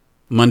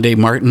Munday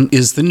Martin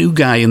is the new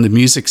guy in the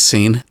music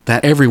scene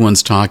that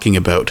everyone's talking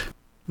about.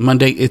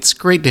 Munday, it's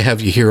great to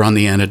have you here on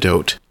The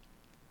Antidote.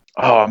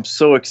 Oh, I'm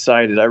so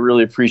excited. I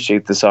really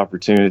appreciate this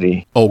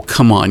opportunity. Oh,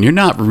 come on. You're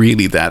not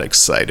really that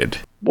excited.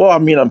 Well, I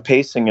mean, I'm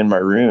pacing in my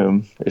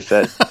room, if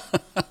that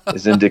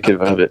is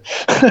indicative of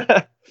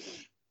it.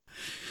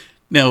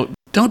 Now,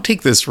 don't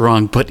take this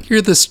wrong, but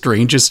you're the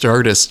strangest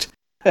artist.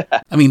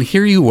 I mean,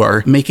 here you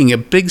are making a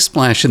big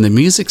splash in the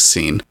music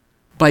scene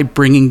by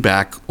bringing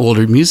back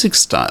older music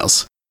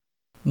styles.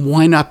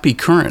 Why not be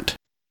current?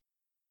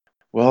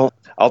 Well,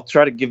 I'll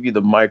try to give you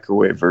the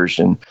microwave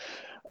version.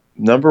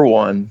 Number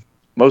one,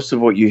 most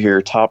of what you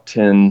hear, top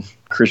 10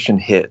 Christian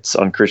hits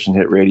on Christian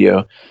hit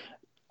radio,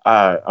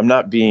 I'm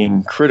not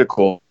being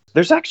critical.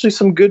 There's actually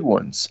some good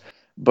ones.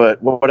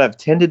 But what I've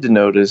tended to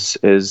notice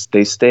is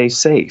they stay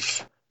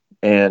safe.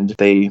 And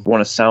they want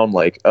to sound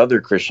like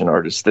other Christian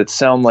artists that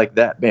sound like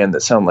that band,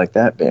 that sound like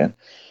that band.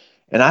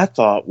 And I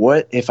thought,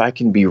 what if I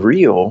can be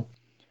real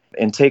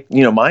and take,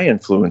 my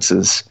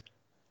influences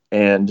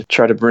and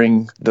try to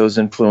bring those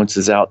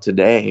influences out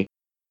today?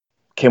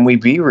 Can we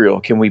be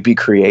real? Can we be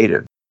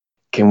creative?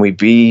 Can we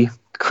be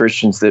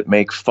Christians that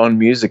make fun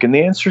music? And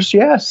the answer is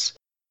yes.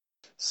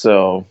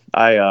 So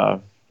I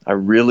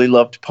really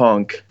loved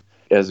punk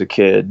as a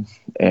kid,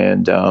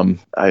 and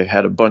I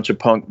had a bunch of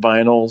punk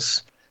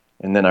vinyls.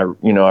 And then I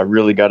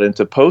really got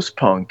into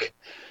post-punk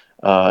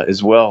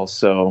as well.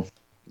 So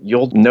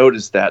you'll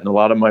notice that in a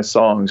lot of my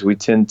songs, we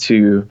tend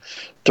to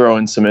throw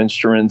in some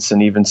instruments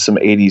and even some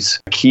 80s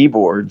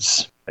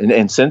keyboards and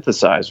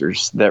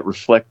synthesizers that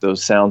reflect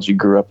those sounds you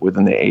grew up with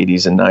in the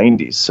 80s and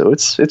 90s. So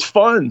it's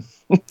fun.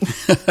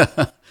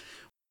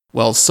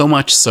 Well, so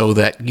much so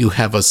that you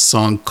have a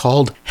song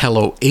called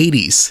Hello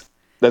 80s.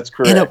 That's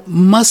correct. And it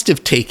must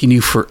have taken you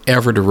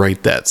forever to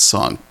write that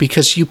song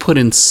because you put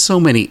in so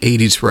many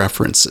 80s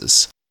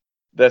references.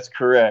 That's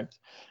correct.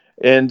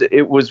 And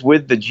it was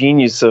with the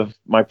genius of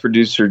my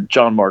producer,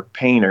 John Mark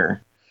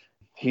Painter.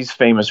 He's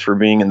famous for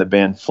being in the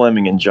band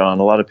Fleming and John.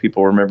 A lot of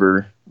people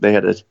remember they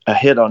had a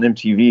hit on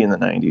MTV in the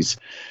 90s.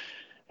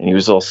 And he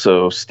was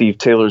also Steve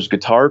Taylor's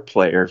guitar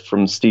player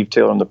from Steve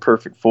Taylor and the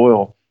Perfect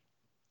Foil.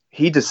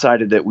 He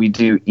decided that we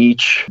do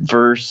each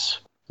verse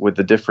with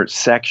a different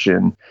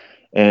section.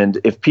 And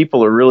if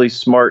people are really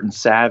smart and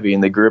savvy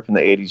and they grew up in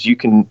the 80s,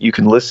 you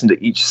can listen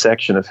to each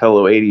section of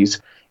Hello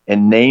 80s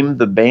and name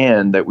the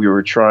band that we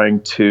were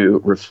trying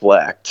to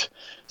reflect.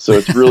 So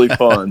it's really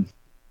fun.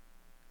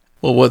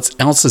 Well, what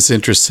else is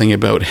interesting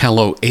about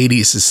Hello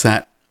 80s is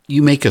that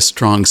you make a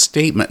strong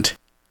statement.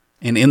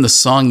 And in the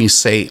song you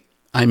say,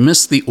 I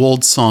miss the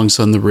old songs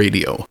on the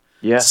radio.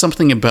 Yeah.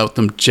 Something about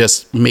them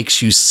just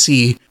makes you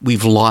see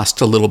we've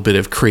lost a little bit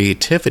of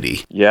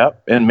creativity.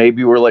 Yep. And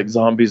maybe we're like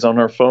zombies on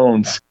our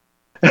phones.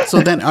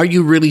 So then are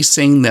you really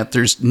saying that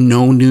there's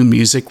no new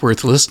music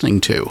worth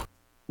listening to?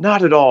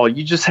 Not at all.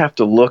 You just have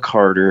to look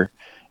harder.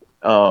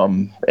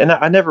 And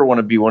I never want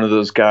to be one of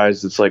those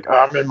guys that's like,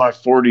 I'm in my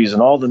 40s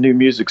and all the new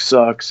music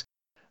sucks.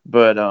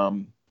 But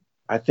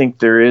I think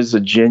there is a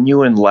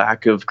genuine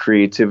lack of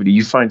creativity.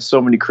 You find so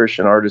many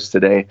Christian artists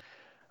today.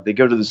 They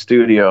go to the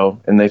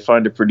studio and they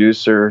find a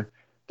producer.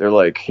 They're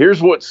like,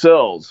 here's what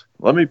sells.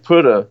 Let me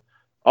put a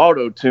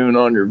auto-tune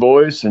on your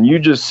voice and you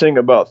just sing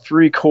about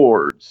 3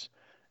 chords.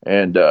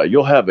 And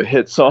you'll have a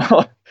hit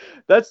song.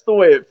 That's the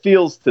way it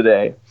feels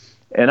today.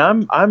 And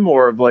I'm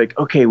more of like,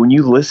 okay, when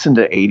you listen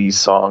to 80s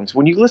songs,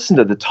 when you listen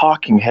to the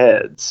Talking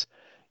Heads,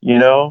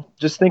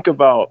 just think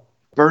about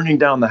Burning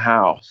Down the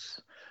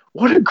House.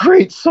 What a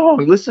great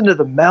song. Listen to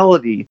the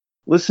melody.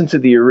 Listen to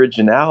the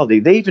originality.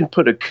 They even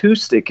put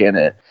acoustic in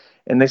it.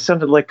 And they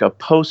sounded like a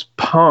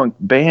post-punk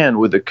band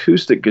with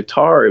acoustic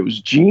guitar. It was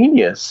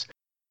genius.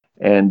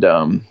 And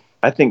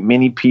I think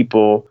many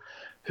people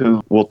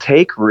who will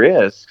take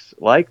risks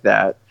like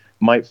that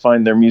might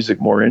find their music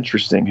more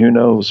interesting. Who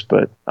knows?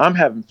 But I'm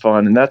having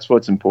fun, and that's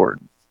what's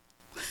important.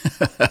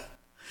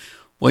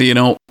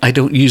 Well, I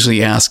don't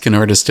usually ask an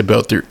artist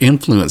about their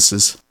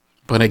influences,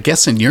 but I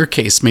guess in your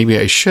case, maybe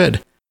I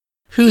should.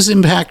 Who's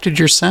impacted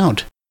your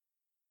sound?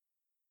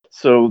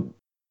 So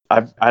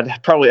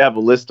I'd probably have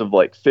a list of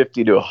like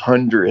 50 to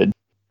 100,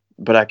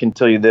 but I can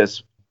tell you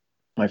this.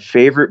 My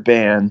favorite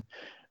band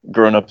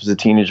growing up as a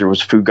teenager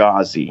was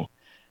Fugazi.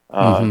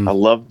 I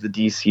loved the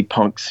DC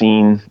punk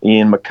scene.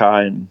 Ian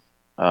MacKaye,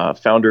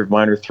 founder of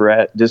Minor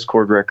Threat,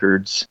 Discord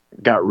Records,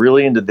 got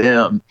really into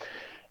them.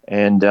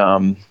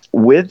 And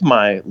with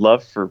my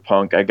love for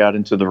punk, I got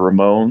into the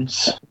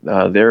Ramones.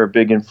 They're a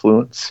big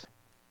influence.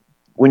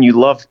 When you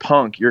love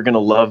punk, you're going to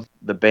love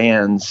the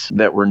bands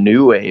that were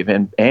new wave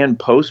and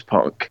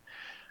post-punk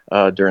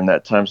during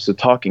that time. So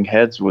Talking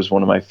Heads was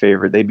one of my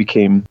favorite. They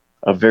became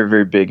a very,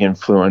 very big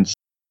influence.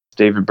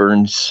 David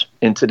Byrne's,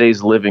 in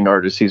today's living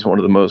artist, he's one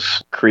of the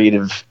most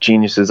creative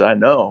geniuses I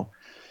know.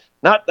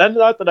 Not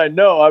that I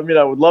know. I mean,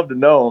 I would love to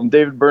know him.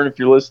 David Byrne, if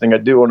you're listening, I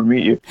do want to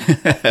meet you.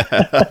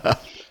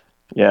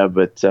 Yeah,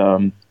 but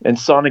and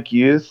Sonic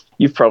Youth,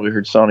 you've probably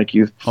heard Sonic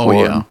Youth before.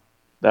 Oh, yeah.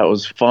 That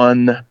was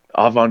fun,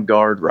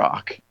 avant-garde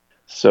rock.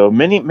 So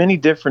many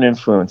different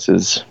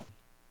influences.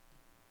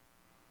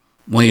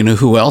 Well, you know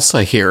who else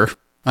I hear?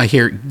 I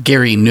hear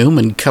Gary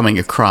Newman coming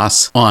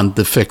across on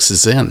The Fix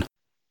Is In.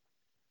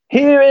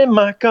 Here in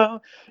my car.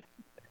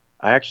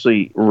 I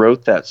actually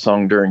wrote that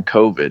song during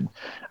COVID.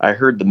 I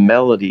heard the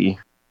melody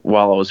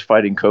while I was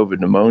fighting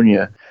COVID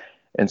pneumonia.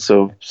 And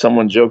so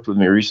someone joked with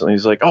me recently.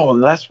 He's like, oh,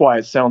 that's why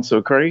it sounds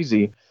so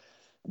crazy.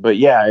 But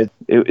yeah,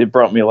 it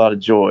brought me a lot of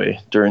joy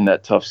during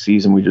that tough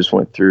season we just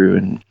went through.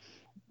 And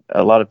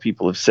a lot of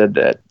people have said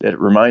that it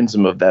reminds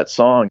them of that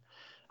song.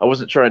 I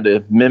wasn't trying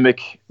to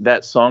mimic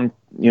that song,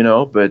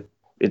 but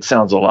it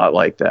sounds a lot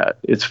like that.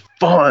 It's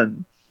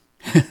fun.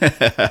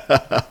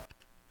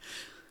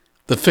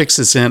 The Fix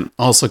Is In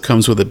also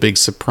comes with a big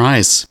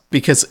surprise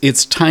because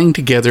it's tying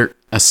together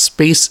a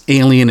space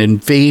alien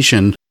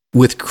invasion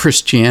with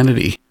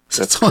Christianity.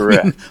 That's correct.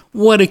 I mean,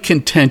 what a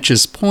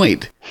contentious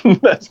point.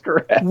 That's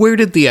correct. Where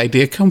did the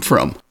idea come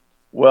from?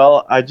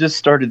 Well, I just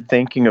started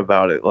thinking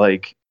about it.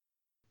 Like,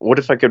 what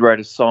if I could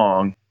write a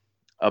song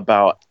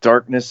about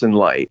darkness and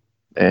light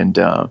and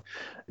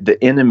the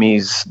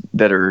enemies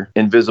that are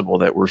invisible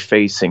that we're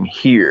facing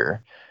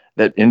here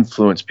that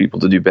influence people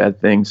to do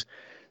bad things?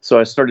 So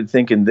I started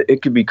thinking that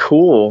it could be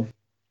cool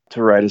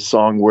to write a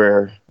song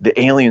where the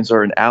aliens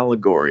are an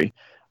allegory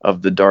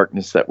of the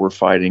darkness that we're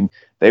fighting.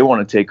 They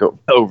want to take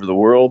over the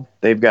world.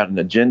 They've got an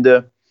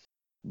agenda,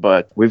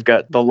 but we've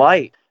got the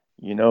light.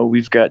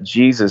 We've got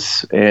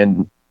Jesus.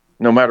 And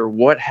no matter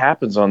what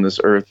happens on this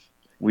earth,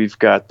 we've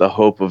got the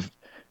hope of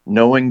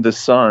knowing the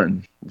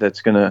sun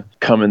that's going to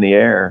come in the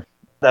air.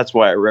 That's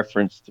why I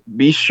referenced,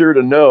 be sure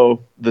to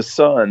know the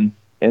sun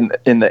in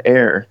the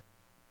air.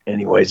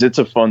 Anyways, it's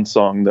a fun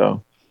song,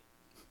 though.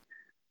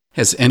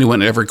 Has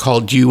anyone ever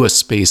called you a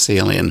space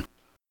alien?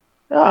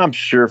 I'm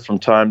sure from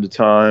time to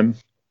time.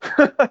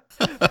 I've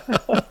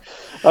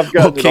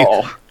got it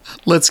all.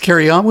 Let's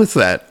carry on with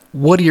that.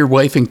 What do your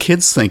wife and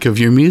kids think of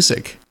your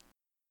music?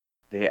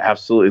 They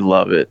absolutely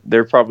love it.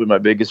 They're probably my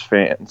biggest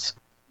fans.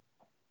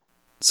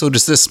 So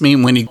does this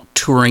mean when you're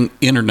touring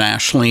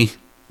internationally,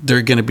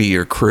 they're going to be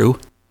your crew?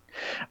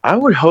 I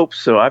would hope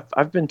so.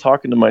 I've been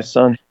talking to my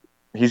son.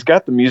 He's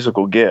got the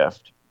musical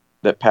gift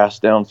that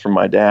passed down from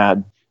my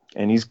dad,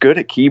 and he's good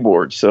at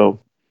keyboard. So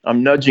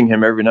I'm nudging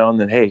him every now and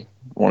then, hey,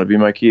 want to be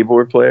my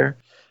keyboard player?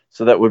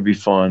 So that would be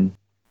fun.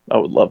 I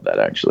would love that,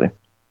 actually.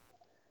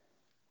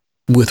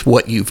 With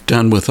what you've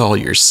done with all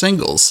your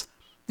singles,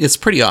 it's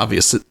pretty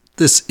obvious that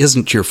this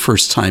isn't your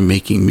first time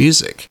making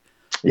music.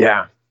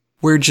 Yeah.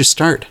 Where'd you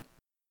start?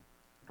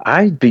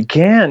 I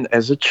began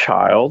as a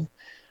child.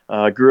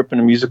 I grew up in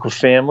a musical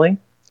family.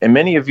 And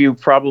many of you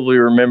probably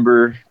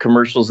remember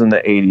commercials in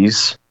the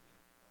 80s.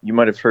 You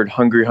might have heard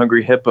Hungry,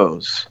 Hungry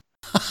Hippos.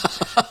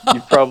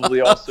 You've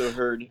probably also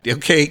heard...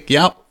 Okay,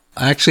 yeah.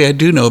 Actually, I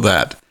do know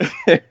that.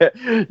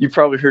 You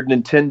probably heard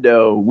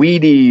Nintendo,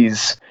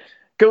 Wheaties.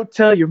 Go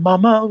tell your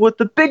mama what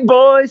the big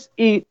boys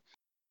eat.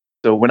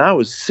 So when I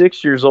was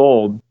 6 years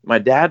old, my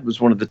dad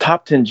was one of the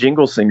top 10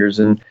 jingle singers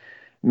in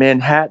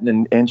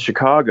Manhattan and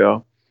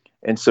Chicago.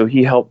 And so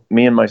he helped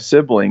me and my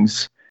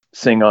siblings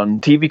sing on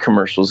TV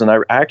commercials. And I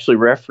actually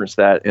referenced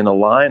that in a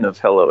line of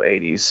Hello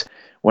 80s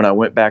when I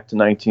went back to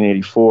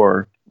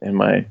 1984 and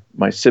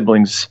my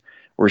siblings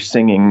were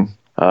singing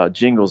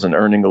jingles and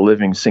earning a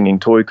living singing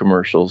toy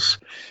commercials.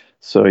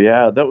 So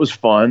yeah, that was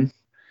fun.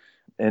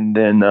 And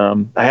then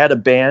I had a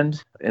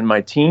band in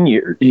my teen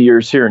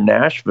years here in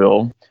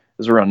Nashville. It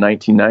was around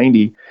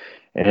 1990.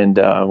 And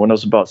when I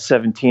was about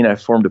 17, I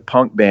formed a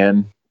punk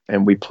band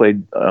and we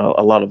played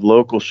a lot of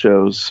local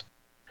shows.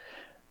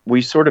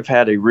 We sort of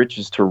had a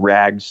riches to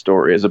rags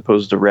story as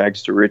opposed to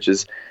rags to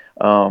riches.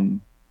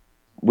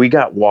 We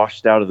got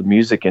washed out of the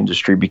music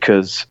industry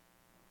because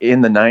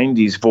in the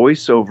 90s,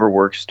 voiceover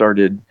work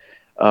started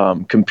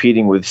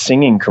competing with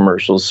singing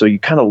commercials. So you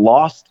kind of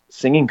lost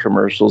singing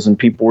commercials and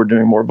people were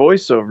doing more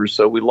voiceovers.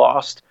 So we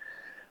lost,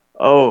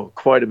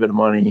 quite a bit of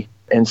money.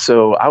 And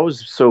so I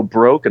was so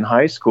broke in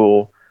high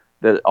school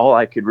that all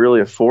I could really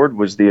afford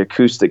was the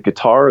acoustic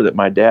guitar that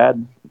my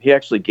dad, he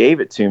actually gave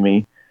it to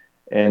me.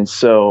 And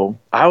so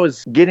I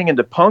was getting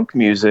into punk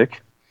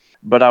music,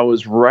 but I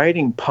was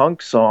writing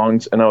punk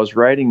songs and I was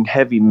writing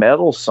heavy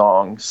metal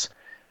songs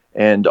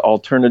and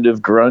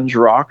alternative grunge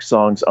rock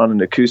songs on an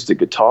acoustic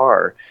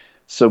guitar.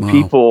 So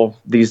people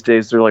these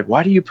days, they're like,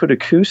 why do you put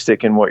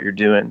acoustic in what you're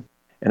doing?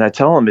 And I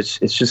tell them it's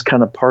just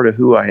kind of part of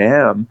who I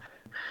am.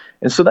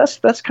 And so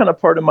that's kind of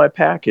part of my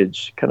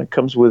package, kind of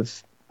comes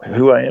with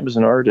who I am as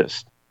an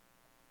artist.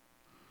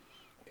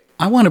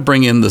 I want to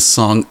bring in the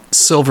song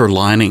Silver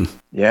Lining.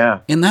 Yeah.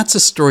 And that's a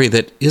story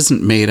that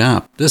isn't made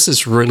up. This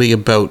is really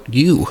about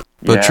you,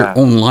 about your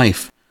own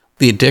life,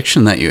 the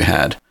addiction that you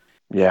had.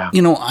 Yeah.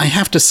 You know, I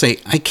have to say,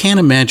 I can't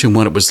imagine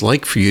what it was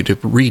like for you to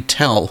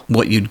retell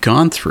what you'd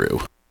gone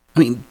through. I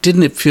mean,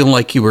 didn't it feel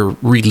like you were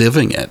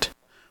reliving it?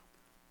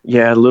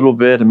 Yeah, a little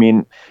bit. I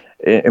mean,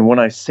 and when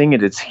I sing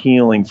it, it's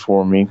healing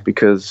for me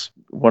because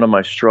one of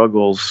my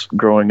struggles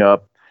growing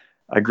up,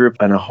 I grew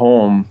up in a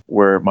home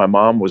where my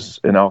mom was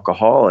an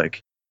alcoholic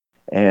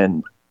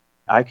and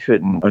I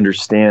couldn't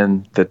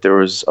understand that there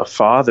was a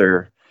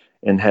father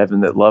in heaven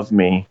that loved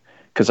me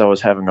because I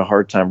was having a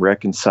hard time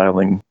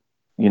reconciling,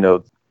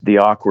 the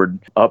awkward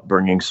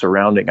upbringing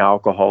surrounding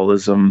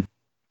alcoholism.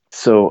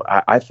 So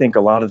I think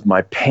a lot of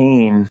my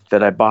pain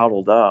that I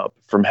bottled up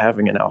from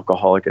having an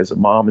alcoholic as a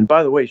mom, and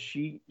by the way,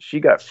 she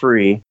got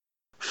free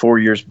 4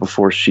 years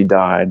before she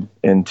died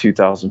in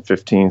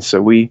 2015.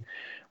 So we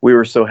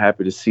were so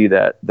happy to see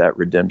that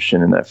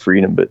redemption and that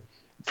freedom. But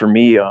for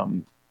me,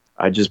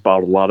 I just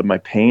bottled a lot of my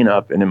pain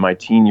up. And in my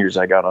teen years,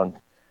 I got on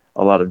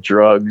a lot of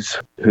drugs,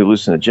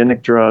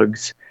 hallucinogenic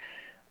drugs.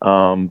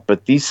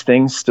 But these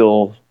things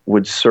still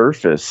would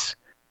surface,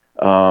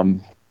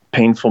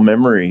 painful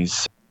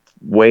memories,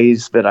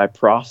 ways that I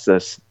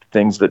process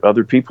things that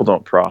other people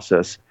don't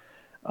process.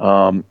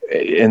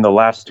 In the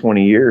last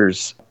 20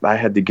 years, I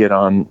had to get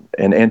on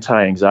an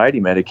anti-anxiety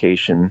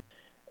medication,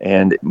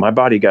 and my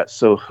body got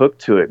so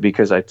hooked to it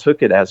because I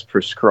took it as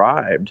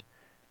prescribed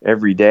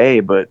every day,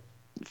 but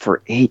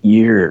for 8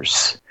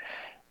 years.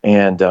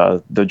 And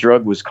the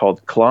drug was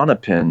called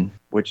Klonopin,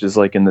 which is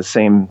like in the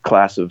same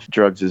class of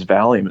drugs as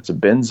Valium. It's a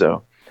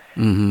benzo.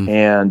 Mm-hmm.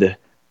 And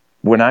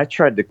when I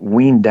tried to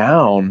wean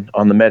down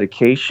on the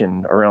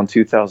medication around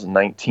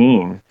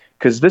 2019,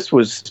 because this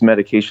was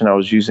medication I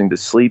was using to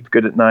sleep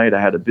good at night,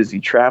 I had a busy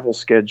travel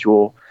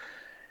schedule.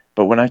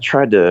 But when I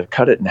tried to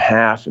cut it in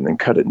half and then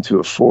cut it into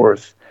a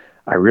fourth,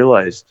 I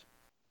realized,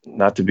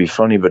 not to be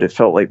funny, but it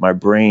felt like my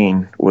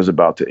brain was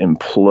about to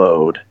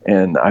implode,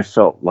 and I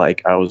felt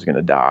like I was going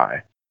to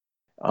die.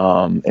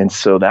 And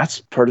so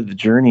that's part of the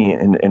journey.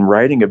 And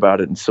writing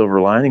about it in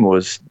Silver Lining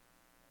was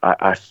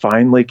I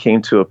finally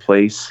came to a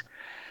place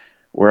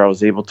where I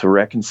was able to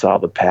reconcile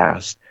the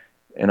past,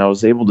 and I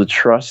was able to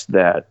trust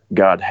that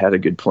God had a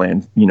good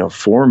plan,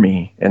 for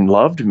me and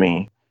loved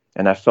me,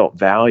 and I felt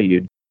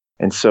valued.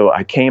 And so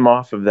I came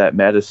off of that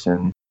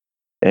medicine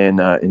in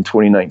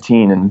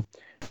 2019, and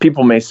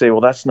people may say, well,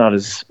 that's not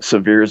as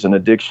severe as an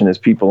addiction as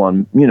people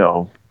on,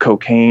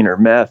 cocaine or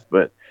meth,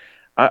 but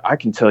I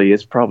can tell you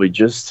it's probably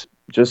just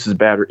as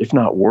bad, or if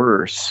not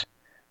worse.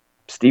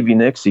 Stevie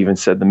Nicks even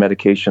said the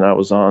medication I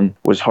was on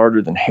was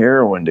harder than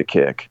heroin to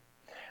kick.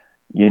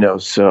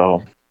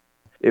 So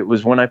it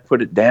was when I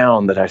put it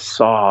down that I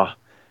saw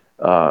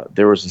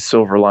there was a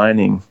silver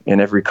lining in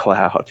every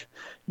cloud,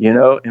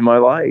 in my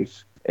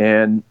life.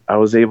 And I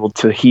was able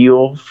to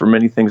heal from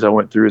many things I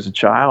went through as a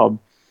child,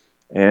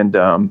 and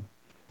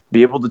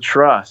be able to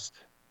trust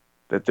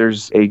that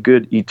there's a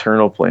good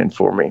eternal plan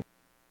for me.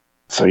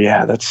 So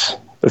yeah, that's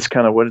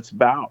kind of what it's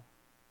about.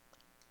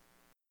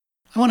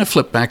 I want to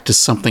flip back to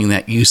something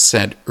that you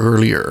said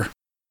earlier.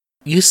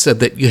 You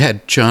said that you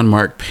had John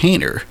Mark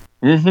Painter.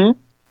 Mm-hmm.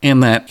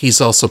 And that he's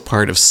also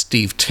part of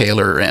Steve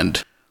Taylor,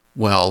 and,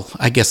 well,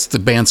 I guess the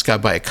band's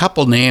got by a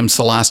couple names.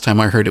 The last time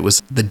I heard it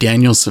was the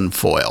Danielson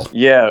Foil.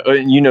 Yeah,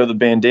 you know the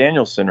band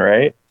Danielson,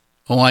 right?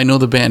 Oh, I know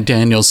the band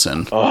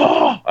Danielson.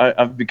 Oh,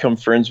 I've become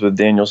friends with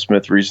Daniel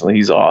Smith recently.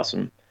 He's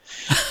awesome.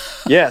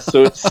 Yeah,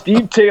 so it's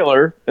Steve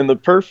Taylor and the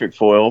Perfect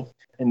Foil,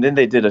 and then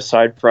they did a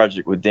side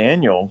project with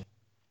Daniel,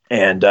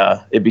 and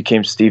it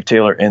became Steve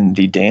Taylor and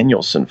the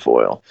Danielson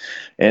Foil.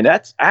 And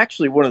that's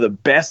actually one of the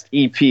best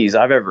EPs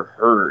I've ever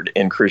heard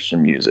in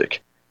Christian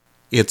music.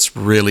 It's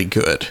really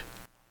good.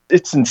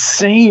 It's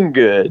insane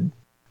good.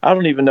 I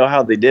don't even know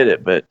how they did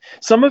it, but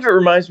some of it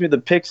reminds me of the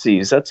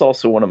Pixies. That's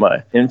also one of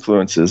my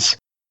influences.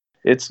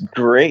 It's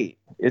great.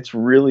 It's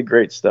really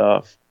great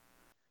stuff.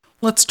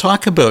 Let's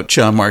talk about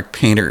John Mark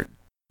Painter.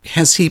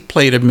 Has he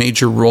played a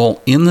major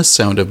role in the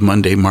sound of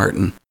Munday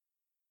Martin?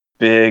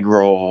 Big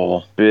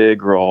role.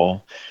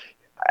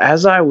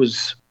 As I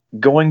was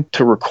going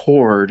to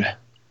record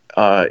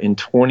in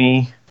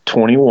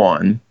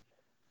 2021,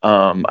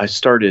 I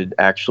started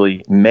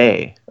actually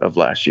May of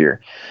last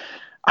year.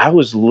 I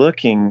was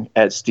looking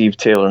at Steve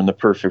Taylor and the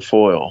Perfect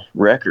Foil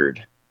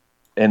record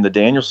and the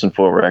Danielson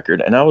Foil record,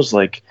 and I was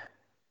like,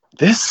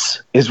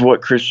 this is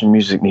what Christian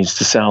music needs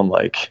to sound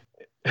like.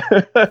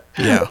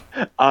 Yeah.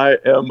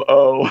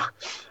 IMO.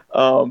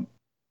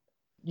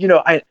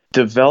 I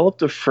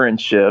developed a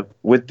friendship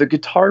with the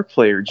guitar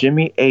player,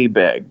 Jimmy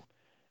Abegg.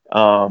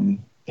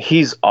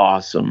 He's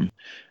awesome.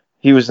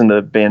 He was in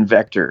the band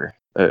Vector,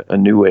 a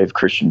new wave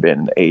Christian band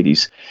in the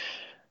 80s.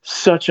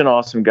 Such an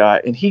awesome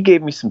guy. And he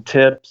gave me some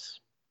tips.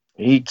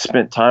 He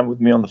spent time with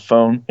me on the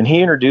phone, and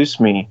he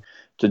introduced me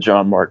to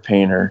John Mark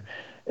Painter.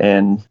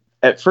 And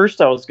at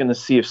first I was going to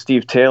see if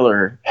Steve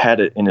Taylor had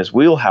it in his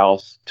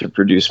wheelhouse to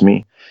produce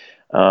me.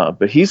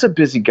 But he's a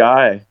busy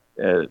guy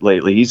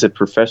lately. He's a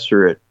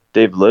professor at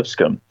David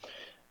Lipscomb.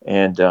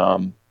 And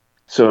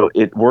so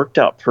it worked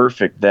out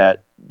perfect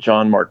that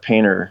John Mark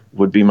Painter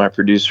would be my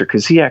producer,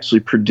 because he actually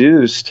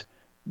produced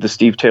the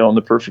Steve Taylor and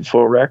the Perfect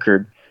Foil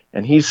record.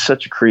 And he's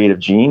such a creative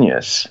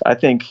genius. I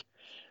think,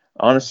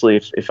 honestly,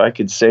 if I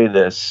could say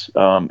this,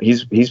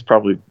 he's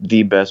probably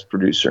the best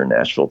producer in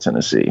Nashville,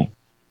 Tennessee.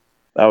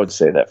 I would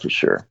say that for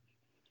sure.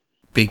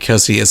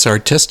 Because he is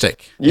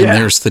artistic. Yeah.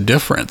 And there's the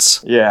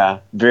difference. Yeah,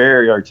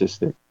 very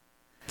artistic.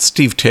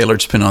 Steve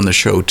Taylor's been on the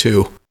show,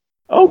 too.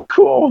 Oh,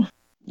 cool.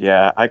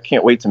 Yeah, I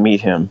can't wait to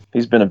meet him.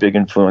 He's been a big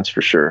influence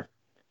for sure.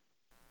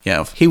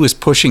 Yeah, he was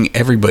pushing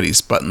everybody's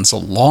buttons a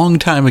long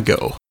time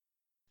ago.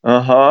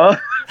 Uh-huh.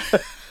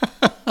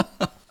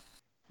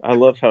 I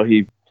love how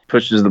he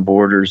pushes the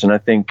borders, and I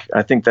think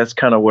that's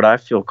kind of what I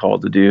feel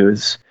called to do,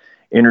 is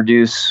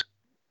introduce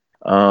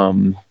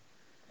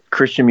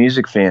Christian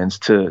music fans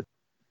to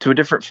a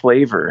different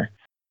flavor.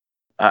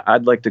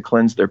 I'd like to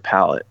cleanse their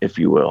palate, if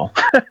you will.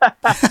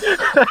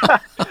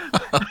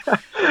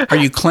 Are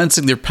you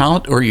cleansing their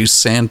palate, or are you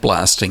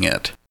sandblasting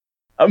it?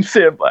 I'm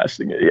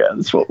sandblasting it. Yeah,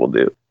 that's what we'll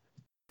do.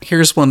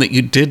 Here's one that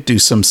you did do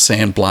some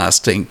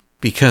sandblasting,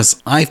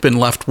 because I've been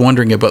left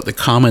wondering about the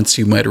comments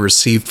you might have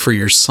received for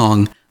your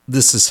song,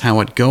 This Is How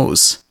It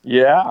Goes.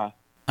 Yeah.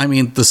 I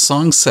mean, the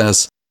song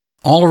says,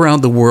 all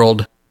around the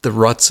world, the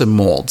ruts and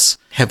molds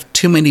have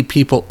too many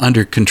people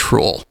under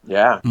control.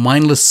 Yeah.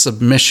 Mindless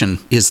submission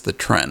is the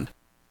trend.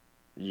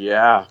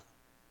 Yeah.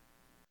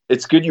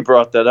 It's good you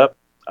brought that up.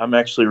 I'm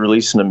actually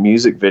releasing a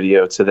music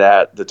video to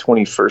that the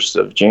 21st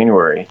of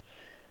January.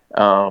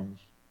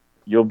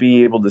 You'll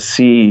be able to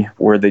see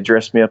where they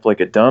dress me up like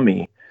a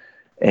dummy.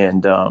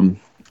 And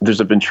there's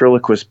a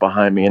ventriloquist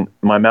behind me, and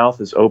my mouth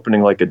is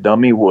opening like a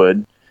dummy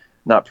would,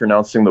 not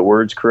pronouncing the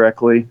words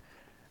correctly.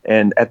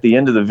 And at the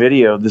end of the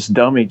video, this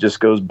dummy just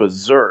goes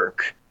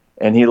berserk,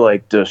 and he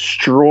like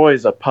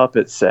destroys a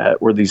puppet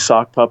set where these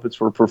sock puppets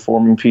were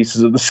performing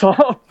pieces of the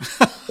song.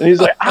 And he's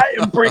like, I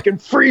am breaking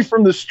free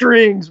from the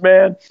strings,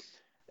 man.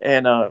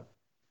 And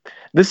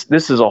this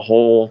is a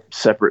whole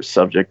separate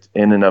subject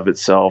in and of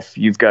itself.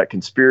 You've got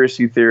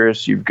conspiracy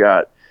theorists, you've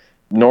got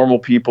normal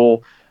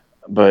people,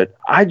 but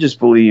I just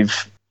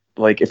believe,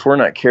 like, if we're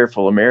not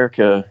careful,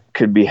 America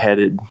could be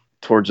headed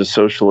towards a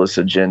socialist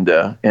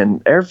agenda,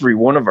 and every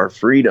one of our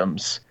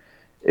freedoms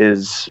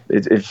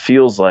it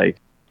feels like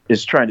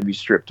is trying to be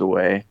stripped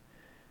away.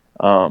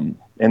 And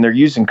they're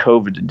using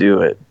COVID to do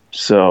it.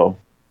 So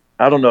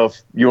I don't know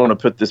if you want to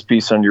put this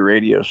piece on your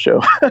radio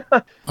show.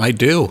 I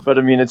do. But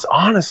I mean, it's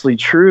honestly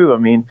true. I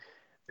mean,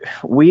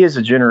 we as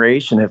a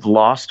generation have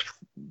lost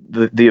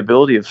the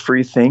ability of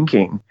free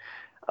thinking.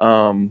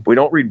 We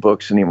don't read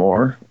books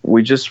anymore.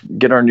 We just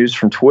get our news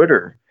from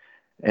Twitter.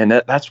 And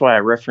that's why I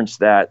referenced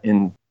that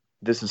in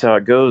This Is How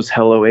It Goes,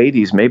 Hello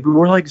 80s. Maybe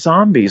we're like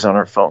zombies on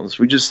our phones.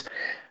 We just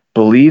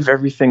believe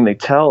everything they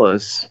tell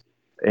us.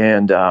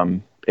 And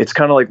it's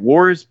kind of like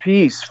war is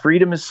peace,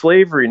 freedom is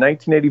slavery,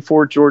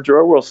 1984 George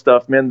Orwell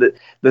stuff. Man,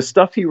 the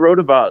stuff he wrote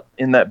about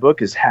in that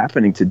book is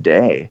happening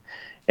today.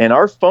 And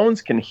our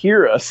phones can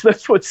hear us.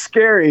 That's what's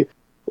scary.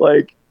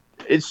 Like,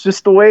 it's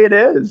just the way it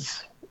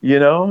is. You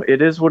know,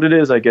 it is what it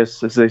is, I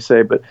guess, as they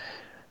say. But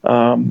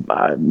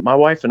my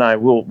wife and I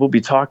will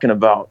be talking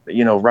about,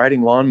 you know,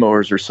 riding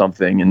lawnmowers or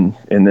something. And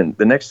then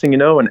the next thing you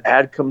know, an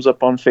ad comes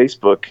up on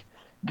Facebook.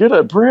 Get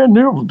a brand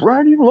new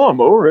riding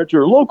lawnmower at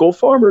your local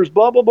farmer's,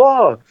 blah, blah,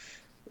 blah.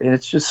 And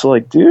it's just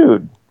like,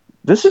 dude,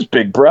 this is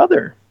Big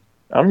Brother.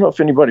 I don't know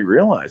if anybody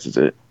realizes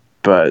it,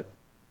 but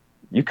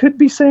you could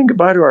be saying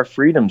goodbye to our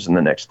freedoms in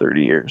the next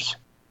 30 years.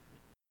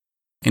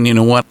 And you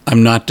know what?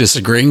 I'm not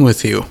disagreeing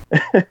with you.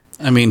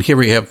 I mean, here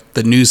we have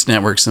the news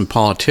networks and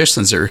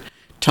politicians are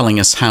telling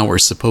us how we're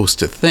supposed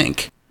to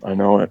think. I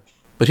know it.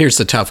 But here's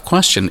the tough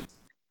question.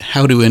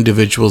 How do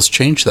individuals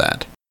change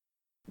that?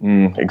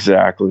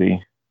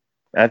 Exactly.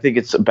 I think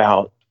it's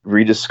about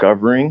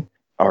rediscovering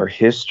our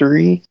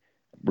history,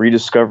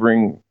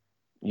 rediscovering,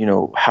 you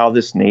know, how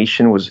this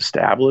nation was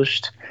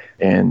established,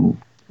 and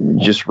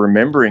just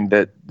remembering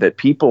that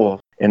people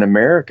in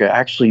America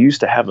actually used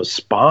to have a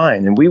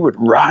spine, and we would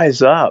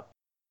rise up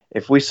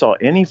if we saw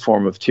any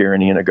form of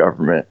tyranny in a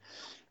government.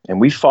 And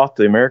we fought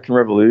the American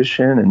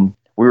Revolution, and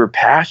we were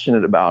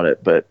passionate about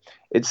it. But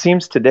it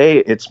seems today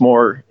it's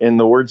more, in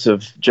the words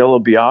of Jello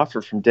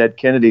Biafra from Dead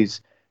Kennedys,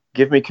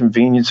 give me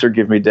convenience or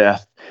give me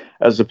death,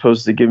 as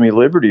opposed to give me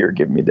liberty or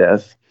give me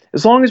death.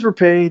 As long as we're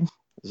paid,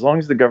 as long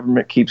as the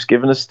government keeps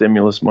giving us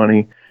stimulus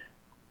money,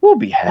 we'll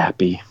be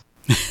happy.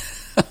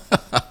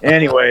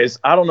 Anyways,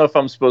 I don't know if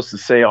I'm supposed to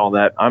say all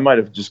that. I might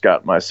have just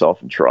gotten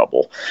myself in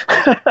trouble.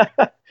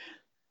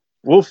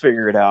 We'll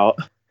figure it out.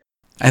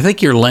 I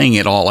think you're laying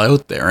it all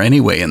out there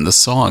anyway in the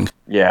song.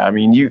 Yeah, I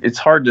mean, it's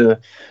hard to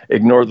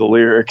ignore the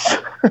lyrics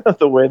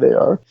the way they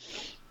are.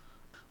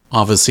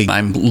 Obviously,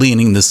 I'm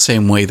leaning the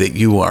same way that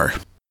you are.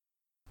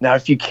 Now,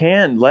 if you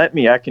can,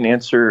 I can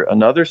answer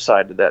another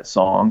side to that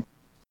song.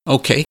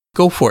 Okay,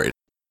 go for it.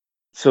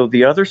 So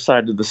the other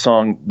side of the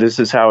song, This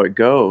Is How It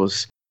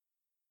Goes,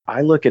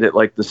 I look at it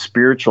like the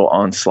spiritual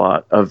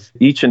onslaught of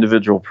each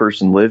individual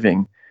person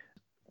living.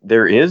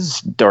 There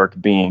is dark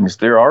beings.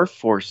 There are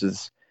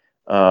forces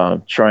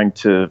trying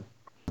to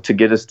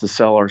get us to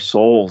sell our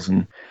souls.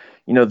 And,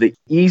 you know, the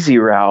easy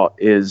route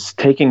is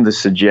taking the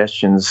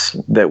suggestions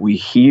that we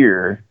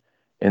hear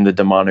in the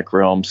demonic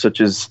realm, such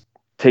as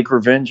take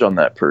revenge on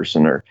that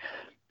person,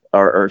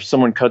 or if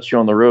someone cuts you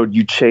on the road,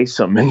 you chase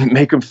them and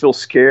make them feel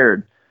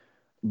scared.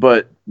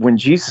 But when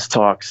Jesus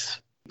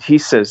talks, he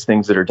says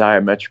things that are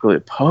diametrically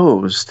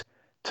opposed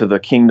to the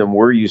kingdom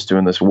we're used to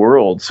in this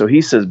world. So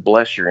he says,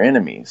 bless your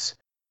enemies,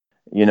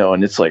 you know,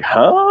 and it's like,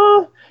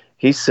 huh?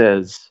 He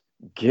says,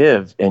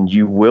 give and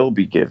you will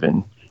be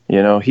given.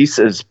 You know, he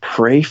says,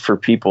 pray for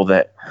people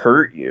that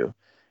hurt you.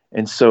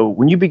 And so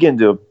when you begin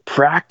to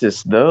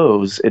practice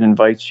those, it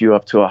invites you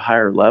up to a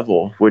higher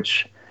level,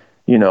 which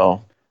You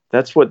know,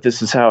 that's what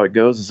This Is How It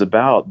Goes is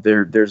about.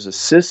 There's a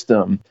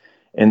system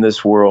in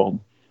this world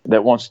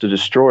that wants to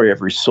destroy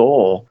every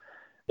soul.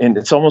 And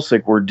it's almost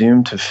like we're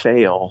doomed to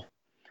fail.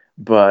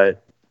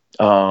 But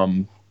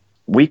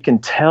we can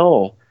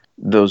tell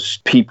those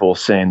people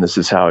saying this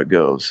is how it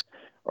goes,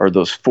 or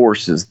those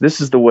forces,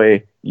 this is the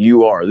way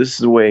you are. This is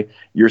the way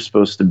you're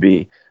supposed to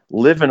be.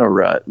 Live in a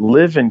rut,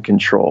 live in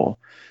control.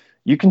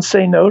 You can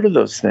say no to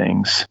those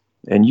things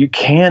and you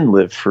can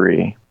live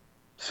free.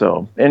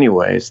 So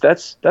anyways,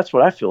 that's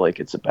what I feel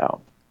like it's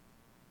about.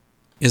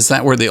 Is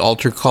that where the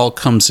altar call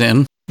comes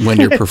in when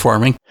you're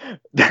performing?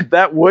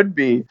 That would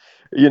be,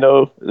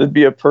 it'd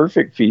be a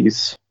perfect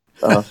piece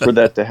for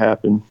that to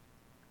happen.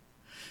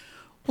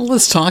 Well,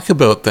 let's talk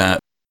about that.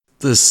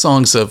 The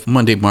songs of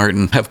Munday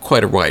Martin have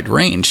quite a wide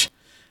range,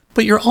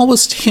 but you're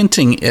always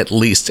hinting at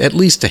least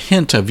a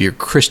hint of your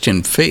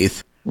Christian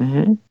faith,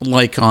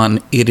 like on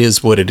It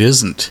Is What It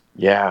Isn't.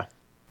 Yeah.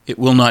 It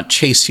will not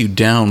chase you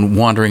down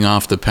wandering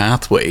off the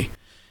pathway,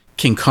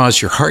 can cause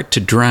your heart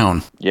to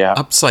drown. Yeah.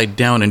 Upside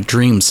down in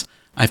dreams,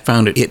 I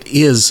found it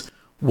is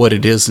what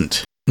it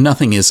isn't.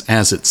 Nothing is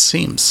as it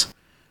seems.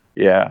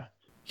 Yeah.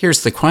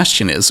 Here's the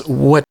question is,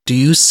 what do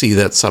you see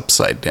that's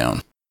upside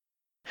down?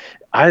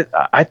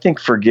 I think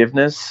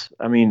forgiveness.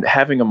 I mean,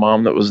 having a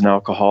mom that was an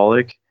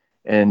alcoholic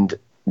and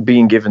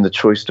being given the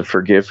choice to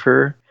forgive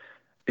her,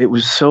 it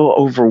was so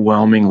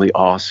overwhelmingly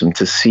awesome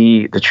to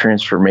see the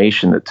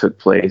transformation that took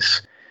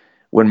place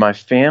when my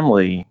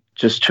family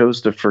just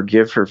chose to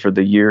forgive her for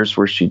the years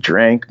where she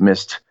drank,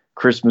 missed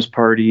Christmas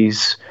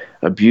parties,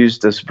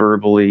 abused us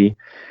verbally.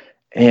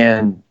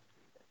 And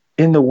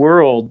in the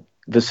world,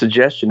 the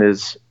suggestion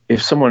is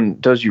if someone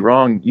does you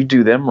wrong, you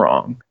do them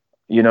wrong,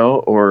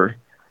 or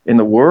in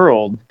the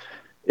world,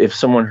 if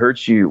someone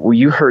hurts you, well,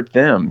 you hurt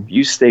them,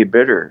 you stay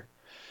bitter.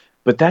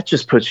 But that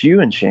just puts you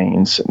in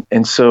chains.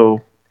 And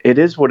so it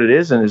is what it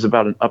is, and is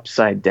about an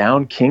upside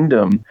down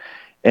kingdom.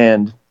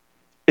 And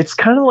it's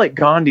kind of like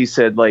Gandhi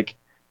said, like,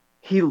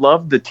 he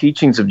loved the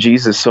teachings of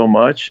Jesus so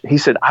much. He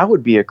said, I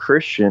would be a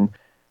Christian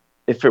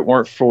if it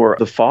weren't for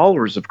the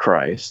followers of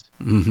Christ,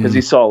 because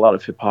he saw a lot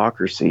of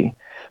hypocrisy.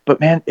 But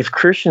man, if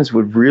Christians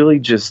would really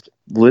just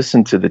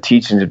listen to the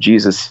teachings of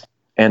Jesus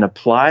and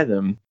apply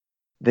them,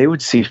 they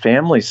would see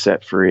families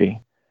set free.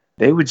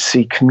 They would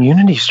see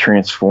communities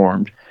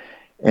transformed.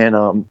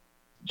 And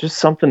just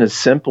something as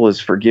simple as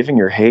forgiving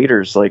your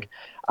haters. Like,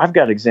 I've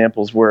got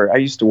examples where I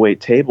used to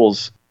wait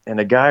tables and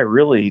a guy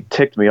really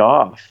ticked me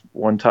off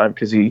one time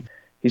because he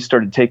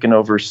started taking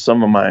over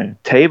some of my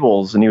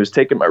tables and he was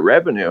taking my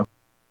revenue.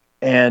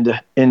 And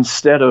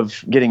instead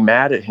of getting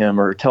mad at him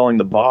or telling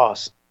the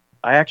boss,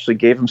 I actually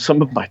gave him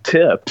some of my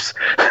tips.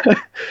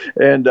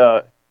 And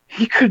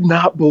he could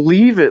not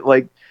believe it.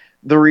 Like,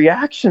 the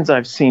reactions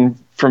I've seen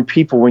from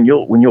people when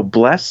you'll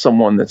bless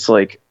someone that's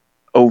like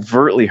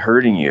overtly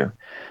hurting you,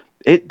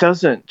 it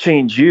doesn't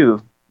change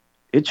you,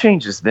 it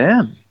changes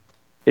them.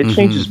 It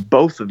changes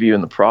both of you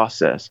in the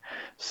process.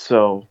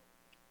 So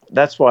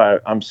that's why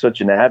I'm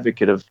such an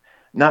advocate of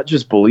not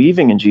just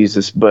believing in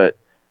Jesus, but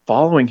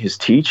following his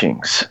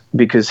teachings,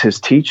 because his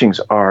teachings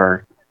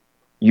are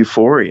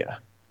euphoria.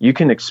 You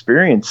can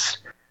experience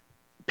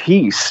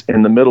peace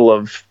in the middle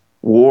of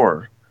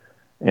war.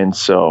 And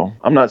so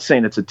I'm not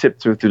saying it's a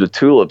tiptoe through the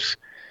tulips.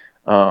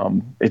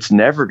 It's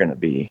never going to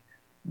be,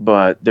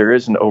 but there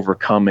is an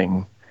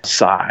overcoming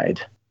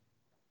side.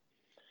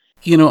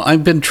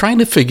 I've been trying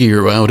to figure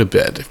you out a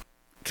bit,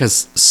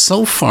 because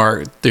so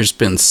far there's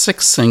been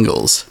 6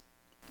 singles.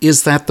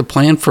 Is that the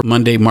plan for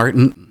Munday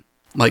Martin?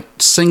 Like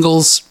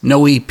singles,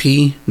 no EP,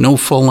 no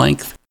full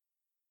length?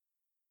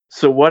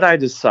 So what I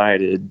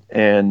decided,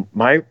 and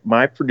my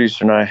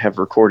producer and I have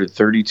recorded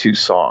 32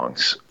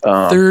 songs.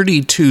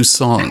 32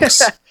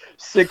 songs.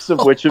 6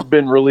 of which have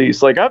been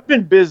released. Like, I've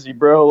been busy,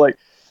 bro. Like,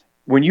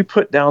 when you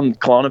put down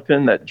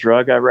Klonopin, that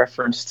drug I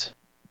referenced,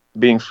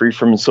 being free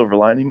from the silver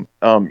lining,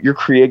 your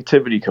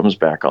creativity comes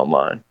back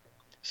online.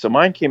 So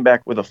mine came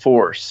back with a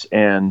force.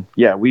 And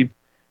yeah, we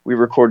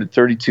recorded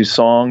 32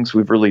 songs.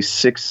 We've released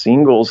 6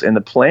 singles. And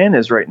the plan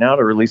is right now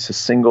to release a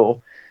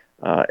single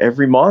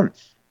every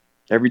month,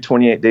 every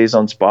 28 days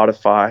on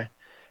Spotify,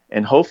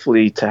 and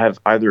hopefully to have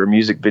either a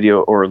music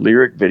video or a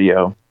lyric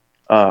video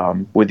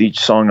with each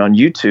song on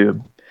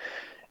YouTube.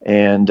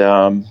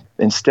 And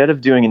instead of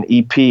doing an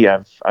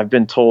EP, I've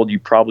been told you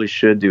probably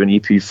should do an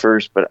EP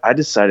first, but I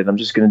decided I'm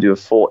just going to do a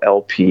full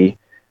LP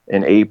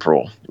in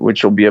April,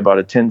 which will be about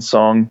a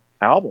 10-song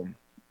album.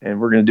 And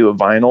we're going to do a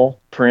vinyl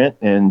print,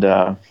 and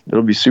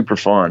it'll be super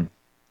fun.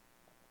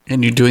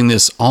 And you're doing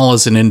this all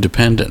as an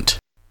independent?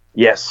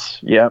 Yes.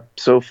 Yep.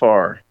 So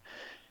far.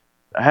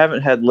 I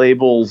haven't had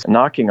labels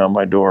knocking on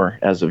my door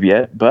as of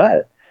yet,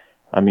 but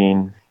I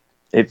mean,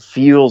 it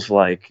feels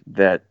like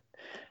that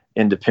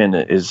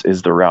independent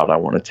is the route I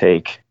want to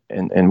take.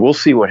 And we'll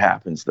see what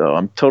happens, though.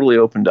 I'm totally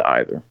open to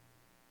either.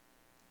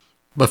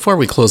 Before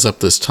we close up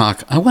this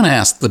talk, I want to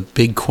ask the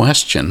big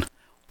question.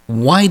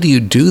 Why do you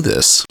do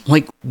this?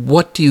 Like,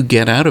 what do you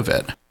get out of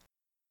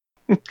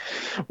it?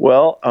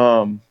 Well,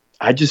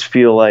 I just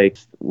feel like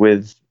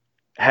with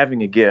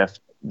having a gift,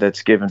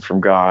 that's given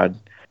from God,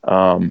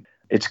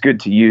 it's good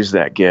to use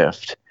that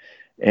gift.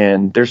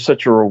 And there's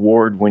such a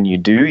reward when you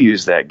do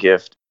use that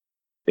gift,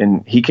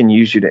 and he can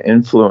use you to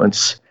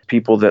influence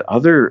people that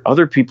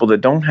other people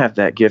that don't have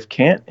that gift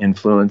can't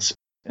influence.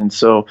 And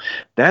so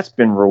that's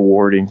been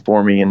rewarding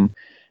for me.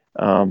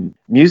 And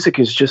music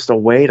is just a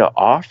way to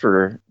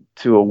offer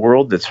to a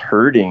world that's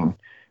hurting,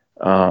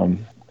 a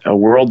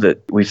world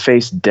that we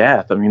face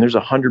death. I mean, there's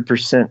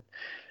 100%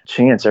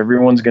 chance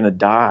everyone's going to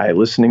die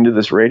listening to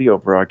this radio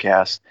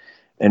broadcast,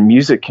 and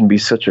music can be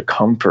such a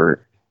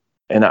comfort.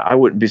 And I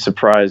wouldn't be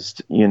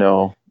surprised,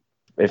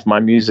 if my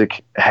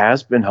music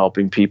has been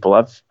helping people.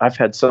 I've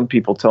had some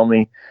people tell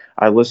me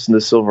I listen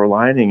to Silver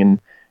Lining and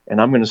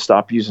I'm going to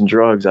stop using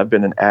drugs. I've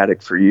been an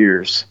addict for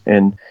years,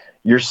 and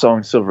your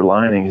song Silver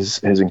Lining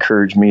has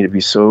encouraged me to be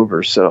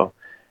sober. So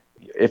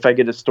if I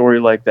get a story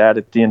like that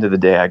at the end of the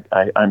day,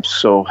 I'm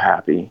so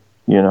happy,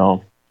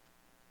 It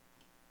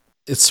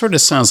sort of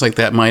sounds like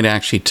that might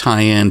actually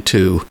tie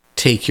into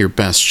Take Your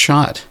Best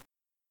Shot.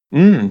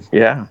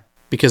 Yeah.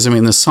 Because,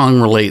 the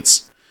song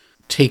relates,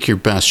 take your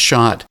best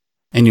shot,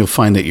 and you'll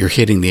find that you're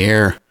hitting the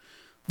air.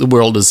 The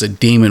world is a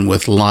demon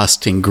with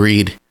lust and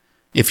greed.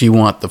 If you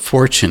want the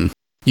fortune,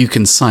 you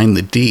can sign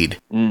the deed.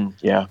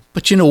 Yeah.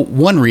 But,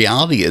 one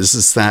reality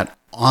is that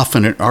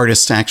often an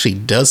artist actually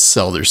does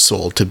sell their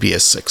soul to be a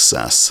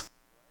success.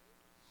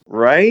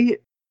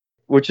 Right?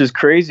 Which is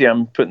crazy.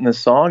 I'm putting this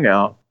song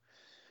out,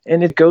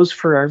 and it goes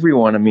for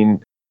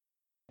everyone.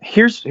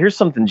 Here's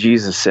something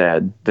Jesus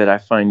said that I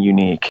find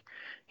unique.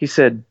 He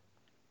said,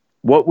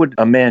 what would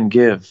a man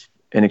give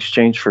in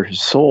exchange for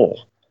his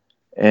soul?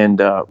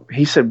 And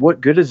he said, what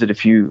good is it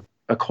if you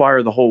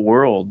acquire the whole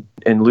world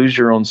and lose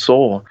your own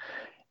soul?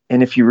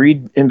 And if you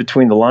read in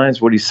between the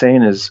lines, what he's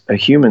saying is a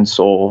human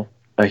soul,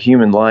 a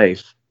human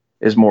life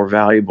is more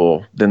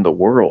valuable than the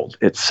world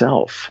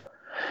itself.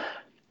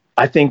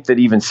 I think that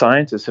even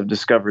scientists have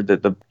discovered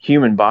that the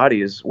human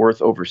body is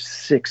worth over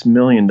 $6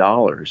 million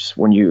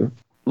when you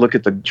look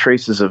at the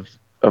traces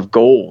of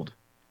gold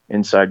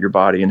inside your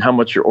body and how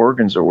much your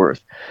organs are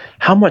worth.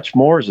 How much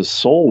more is a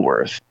soul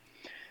worth?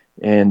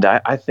 And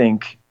I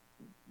think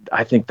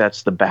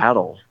that's the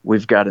battle.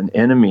 We've got an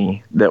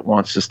enemy that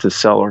wants us to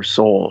sell our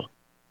soul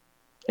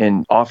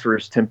and offer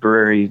us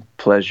temporary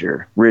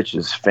pleasure,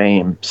 riches,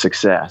 fame,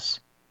 success.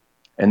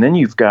 And then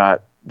you've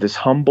got this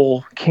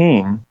humble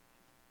king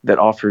that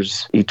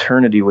offers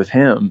eternity with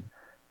him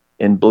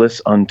in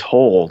bliss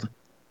untold.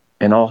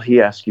 And all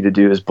he asks you to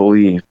do is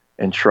believe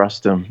and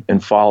trust him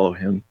and follow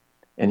him.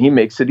 And he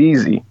makes it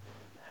easy.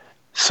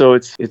 So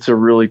it's a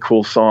really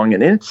cool song,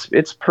 and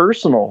it's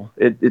personal.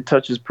 It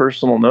touches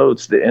personal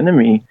notes. The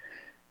enemy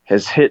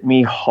has hit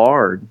me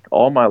hard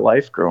all my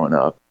life growing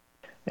up.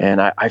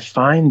 And I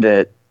find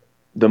that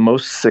the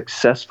most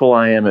successful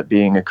I am at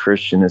being a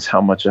Christian is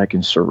how much I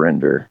can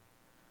surrender.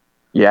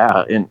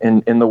 Yeah,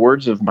 in the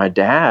words of my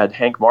dad,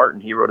 Hank Martin,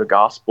 he wrote a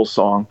gospel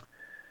song,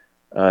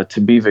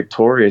 To Be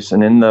Victorious.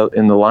 And in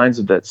the lines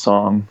of that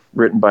song,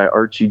 written by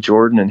Archie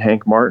Jordan and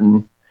Hank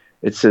Martin,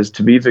 it says,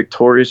 to be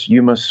victorious,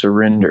 you must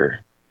surrender,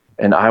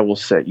 and I will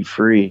set you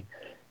free.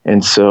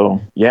 And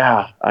so,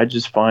 yeah, I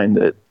just find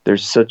that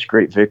there's such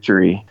great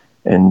victory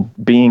in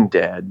being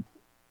dead.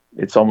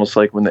 It's almost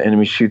like when the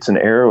enemy shoots an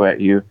arrow at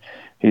you,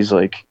 he's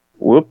like,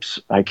 whoops,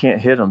 I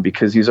can't hit him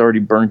because he's already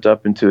burnt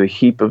up into a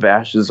heap of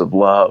ashes of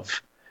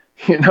love.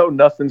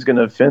 Nothing's going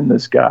to offend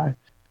this guy.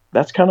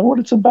 That's kind of what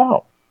it's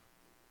about.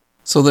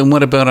 So then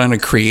what about on a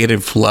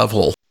creative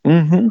level?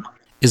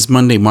 Is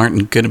Munday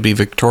Martin going to be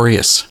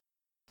victorious?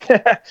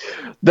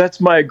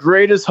 That's my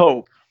greatest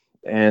hope.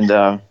 And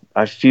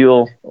I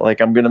feel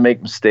like I'm going to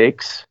make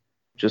mistakes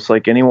just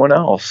like anyone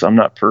else. I'm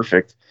not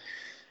perfect.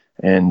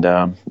 And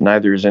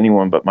neither is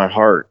anyone, but my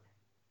heart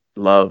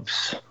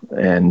loves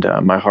and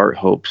my heart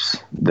hopes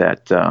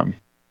that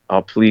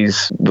I'll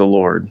please the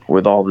Lord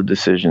with all the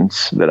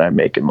decisions that I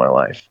make in my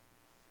life.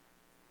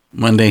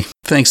 Munday,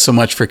 thanks so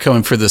much for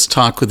coming for this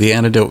talk with the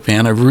Antidote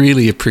Van. I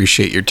really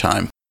appreciate your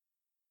time.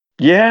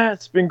 Yeah,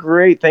 it's been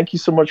great. Thank you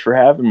so much for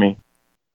having me.